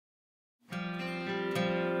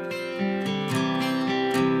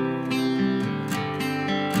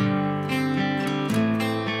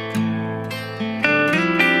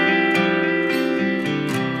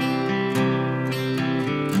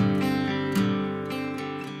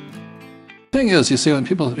Thing is, you see, when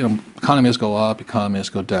people, economies go up, economies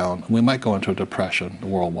go down, we might go into a depression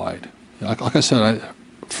worldwide. Like I said,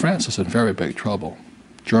 France is in very big trouble.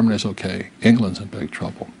 Germany's okay. England's in big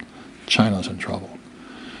trouble. China's in trouble.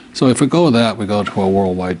 So if we go that, we go to a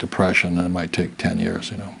worldwide depression, and it might take 10 years,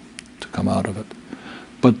 to come out of it.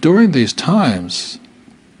 But during these times,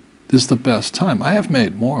 this is the best time. I have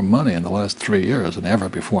made more money in the last 3 years than ever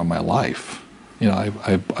before in my life.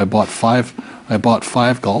 I bought five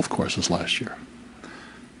golf courses last year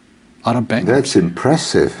out of bankruptcy. That's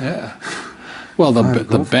impressive. Yeah. Well,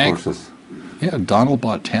 the bank. Courses. Yeah, Donald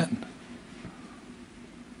bought 10.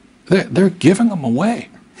 They're giving them away.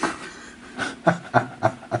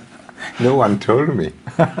 No one told me.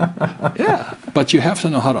 Yeah, but you have to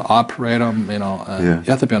know how to operate them. You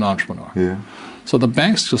have to be an entrepreneur. Yeah. So the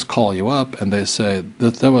banks just call you up and they say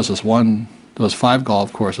that there was 5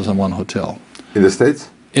 golf courses and 1 hotel. In the States?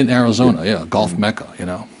 In Arizona, yeah, Golf Mecca,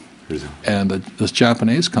 Arizona. And this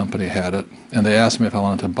Japanese company had it, and they asked me if I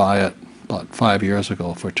wanted to buy it about 5 years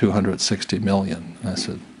ago for $260 million. And I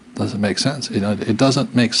said, doesn't make sense. It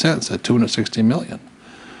doesn't make sense at $260 million.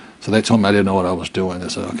 So they told me I didn't know what I was doing. They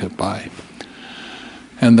said, okay, buy.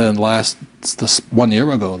 And then this 1 year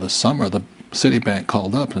ago, this summer, the Citibank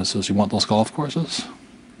called up and says, you want those golf courses?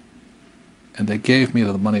 And they gave me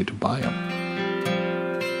the money to buy them.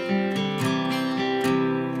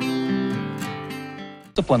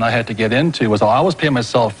 Discipline I had to get into was I always pay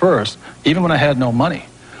myself first, even when I had no money.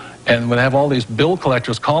 And when I have all these bill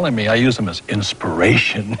collectors calling me, I use them as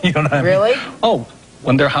inspiration. You know what I mean? Really? Oh,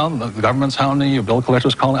 when they're hounding, the government's hounding you, bill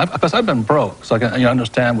collectors calling, because I've been broke, so I can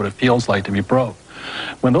understand what it feels like to be broke.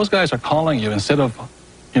 When those guys are calling you, instead of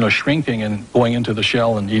shrinking and going into the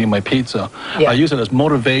shell and eating my pizza, I use it as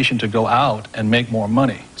motivation to go out and make more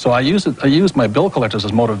money. So I use my bill collectors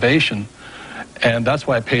as motivation, and that's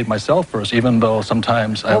why I paid myself first, even though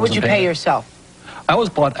sometimes I wasn't paying. What would you pay yourself? I always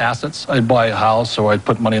bought assets. I'd buy a house, or I'd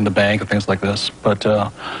put money in the bank and things like this. But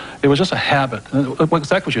it was just a habit.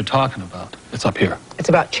 Exactly what you're talking about. It's up here. It's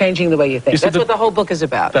about changing the way you think. That's what the whole book is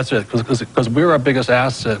about. That's it. Because we're our biggest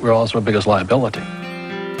asset, we're also our biggest liability.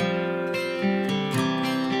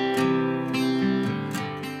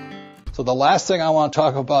 So the last thing I want to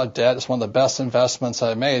talk about debt is one of the best investments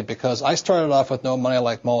I made, because I started off with no money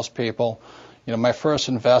like most people. My first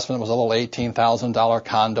investment was a little $18,000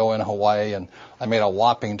 condo in Hawaii, and I made a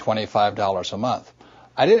whopping $25 a month.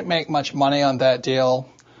 I didn't make much money on that deal,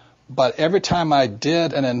 but every time I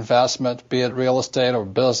did an investment, be it real estate or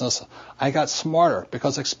business, I got smarter,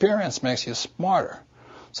 because experience makes you smarter.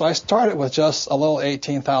 So I started with just a little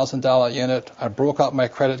 $18,000 unit. I broke up my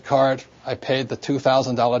credit card. I paid the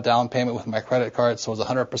 $2,000 down payment with my credit card, so it was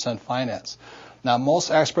 100% finance. Now, most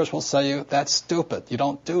experts will say you, that's stupid. You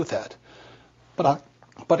don't do that.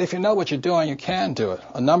 But if you know what you're doing, you can do it.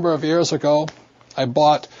 A number of years ago, I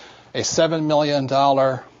bought a $7 million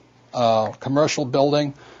commercial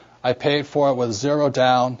building. I paid for it with $0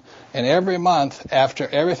 down. And every month, after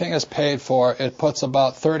everything is paid for, it puts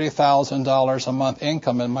about $30,000 a month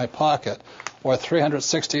income in my pocket, or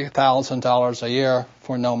 $360,000 a year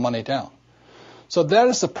for no money down. So that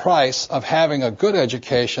is the price of having a good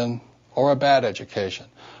education or a bad education.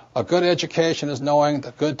 A good education is knowing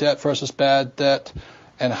the good debt versus bad debt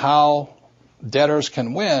and how debtors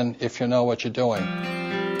can win if you know what you're doing.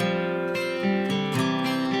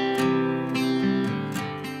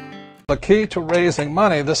 The key to raising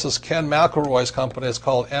money, this is Ken McElroy's company, it's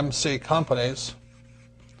called MC Companies.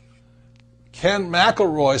 Ken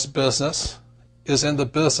McElroy's business is in the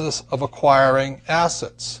business of acquiring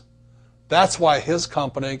assets. That's why his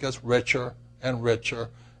company gets richer and richer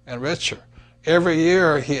and richer. Every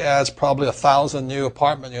year, he adds probably 1,000 new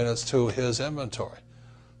apartment units to his inventory.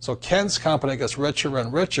 So Ken's company gets richer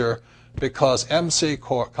and richer because MC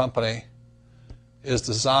Company is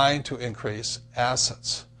designed to increase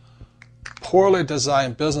assets. Poorly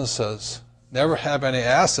designed businesses never have any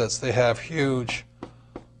assets. They have huge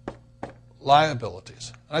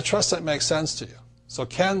liabilities. And I trust that makes sense to you. So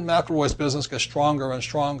Ken McElroy's business gets stronger and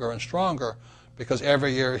stronger and stronger because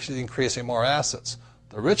every year he's increasing more assets.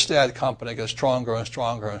 The Rich Dad Company gets stronger and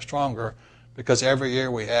stronger and stronger because every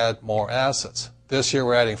year we add more assets. This year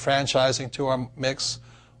we're adding franchising to our mix.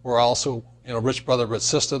 We're also, Rich Brother, Rich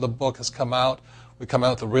Sister, the book has come out. We come out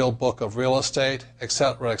with the real book of real estate,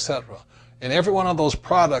 etc., etc. And every one of those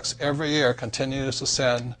products every year continues to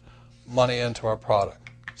send money into our product.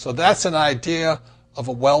 So that's an idea of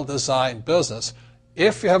a well-designed business.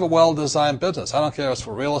 If you have a well-designed business, I don't care if it's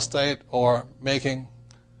for real estate or making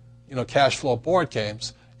cash flow board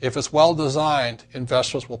games, if it's well-designed,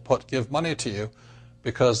 investors will give money to you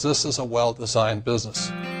because this is a well-designed business.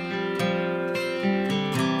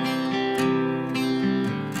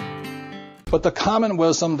 But the common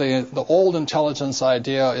wisdom, the old intelligence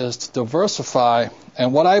idea is to diversify.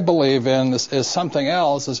 And what I believe in is something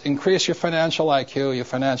else, is increase your financial IQ, your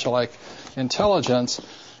financial intelligence,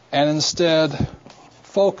 and instead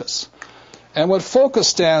focus. And what focus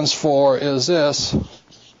stands for is this.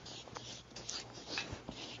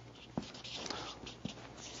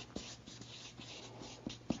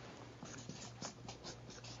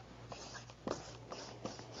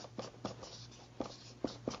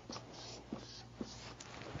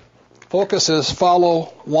 Focus is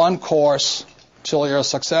follow one course till you're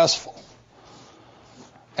successful.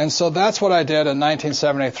 And so that's what I did in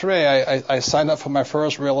 1973. I signed up for my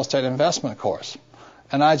first real estate investment course.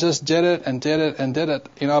 And I just did it and did it and did it.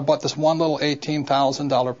 You know, I bought this one little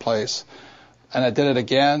 $18,000 place. And I did it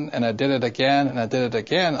again, and I did it again, and I did it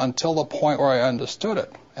again until the point where I understood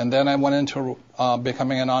it. And then I went into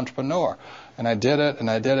becoming an entrepreneur. And I did it, and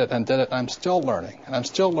I did it, and did it. And I'm still learning. And I'm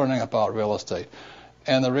still learning about real estate.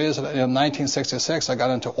 And the reason, in 1966, I got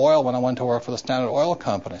into oil when I went to work for the Standard Oil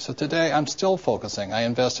Company. So today, I'm still focusing. I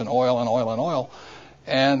invest in oil and oil and oil.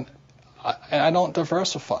 And I don't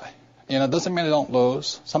diversify. You know, it doesn't mean I don't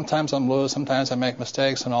lose. Sometimes I'm lose, sometimes I make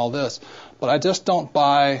mistakes and all this. But I just don't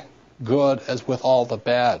buy good as with all the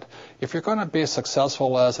bad. If you're going to be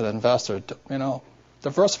successful as an investor, you know,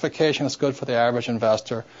 diversification is good for the average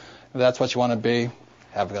investor. If that's what you want to be,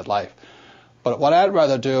 have a good life. But what I'd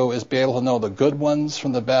rather do is be able to know the good ones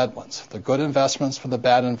from the bad ones, the good investments from the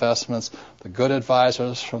bad investments, the good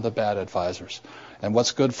advisors from the bad advisors, and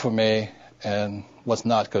what's good for me and what's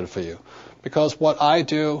not good for you. Because what I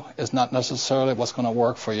do is not necessarily what's going to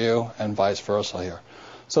work for you, and vice versa here.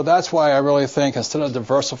 So that's why I really think instead of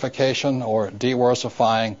diversification or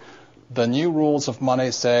diversifying, the new rules of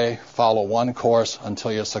money say follow one course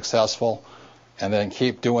until you're successful, and then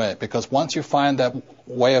keep doing it. Because once you find that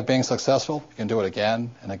way of being successful, you can do it again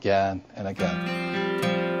and again and again.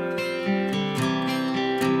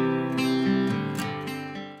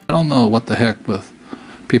 I don't know what the heck with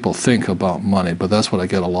people think about money, but that's what I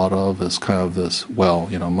get a lot of, is kind of this, well,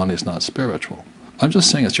 you know, money's not spiritual. I'm just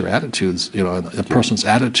saying it's your attitudes, you know, a person's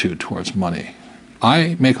attitude towards money.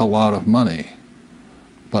 I make a lot of money,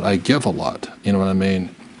 but I give a lot. You know what I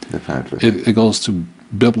mean? It goes to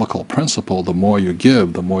biblical principle: the more you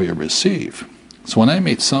give, the more you receive. So when I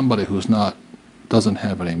meet somebody who's doesn't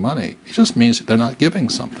have any money, it just means they're not giving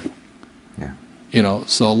something. Yeah. You know,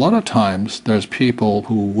 so a lot of times there's people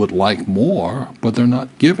who would like more, but they're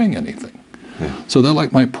not giving anything. Yeah. So they're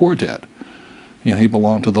like my poor dad. You know, he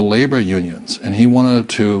belonged to the labor unions, and he wanted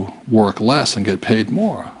to work less and get paid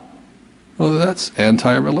more. Well, that's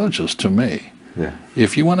anti-religious to me. Yeah.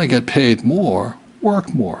 If you want to get paid more,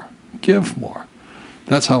 work more, give more.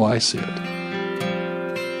 That's how I see it.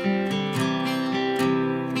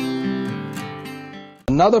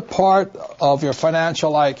 Another part of your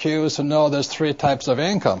financial IQ is to know there's three types of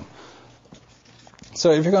income.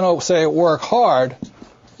 So if you're going to say work hard,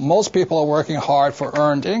 most people are working hard for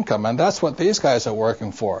earned income, and that's what these guys are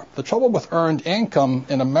working for. The trouble with earned income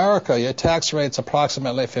in America, your tax rate's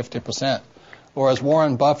approximately 50%. Or as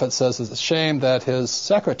Warren Buffett says, it's a shame that his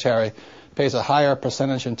secretary pays a higher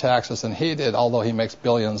percentage in taxes than he did, although he makes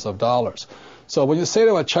billions of dollars. So when you say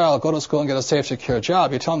to a child, go to school and get a safe, secure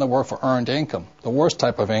job, you tell them to work for earned income, the worst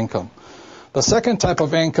type of income. The second type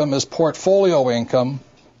of income is portfolio income.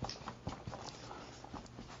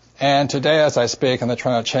 And today, as I speak, and they're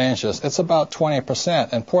trying to change this, it's about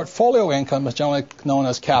 20%. And portfolio income is generally known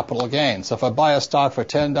as capital gains. So if I buy a stock for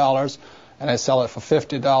 $10 and I sell it for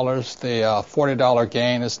 $50, the $40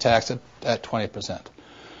 gain is taxed at 20%.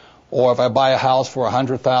 Or if I buy a house for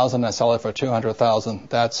 $100,000 and I sell it for $200,000,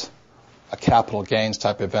 that's a capital gains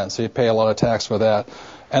type event. So you pay a lot of tax for that.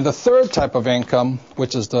 And the third type of income,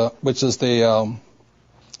 which is the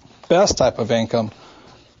best type of income,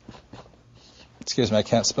 excuse me, I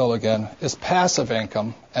can't spell again, is passive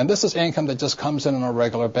income. And this is income that just comes in on a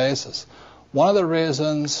regular basis. One of the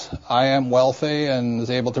reasons I am wealthy and is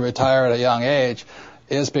able to retire at a young age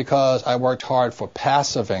is because I worked hard for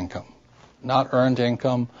passive income, not earned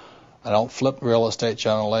income. I don't flip real estate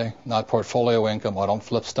generally, not portfolio income. I don't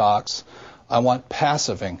flip stocks. I want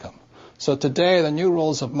passive income. So today, the new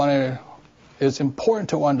rules of money, it's important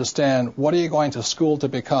to understand what are you going to school to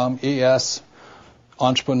become, ES,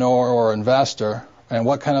 entrepreneur or investor, and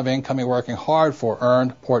what kind of income you're working hard for,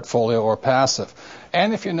 earned, portfolio, or passive.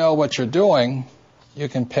 And if you know what you're doing, you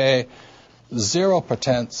can pay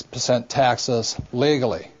 0% taxes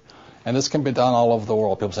legally. And this can be done all over the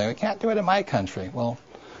world. People say, we can't do it in my country. Well,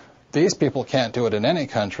 these people can't do it in any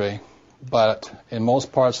country, but in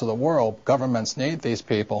most parts of the world, governments need these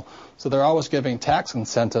people. So they're always giving tax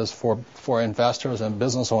incentives for investors and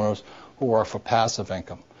business owners who work for passive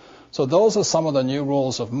income. So those are some of the new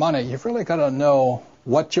rules of money. You've really got to know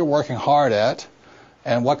what you're working hard at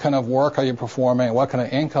and what kind of work are you performing, what kind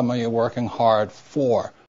of income are you working hard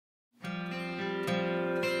for.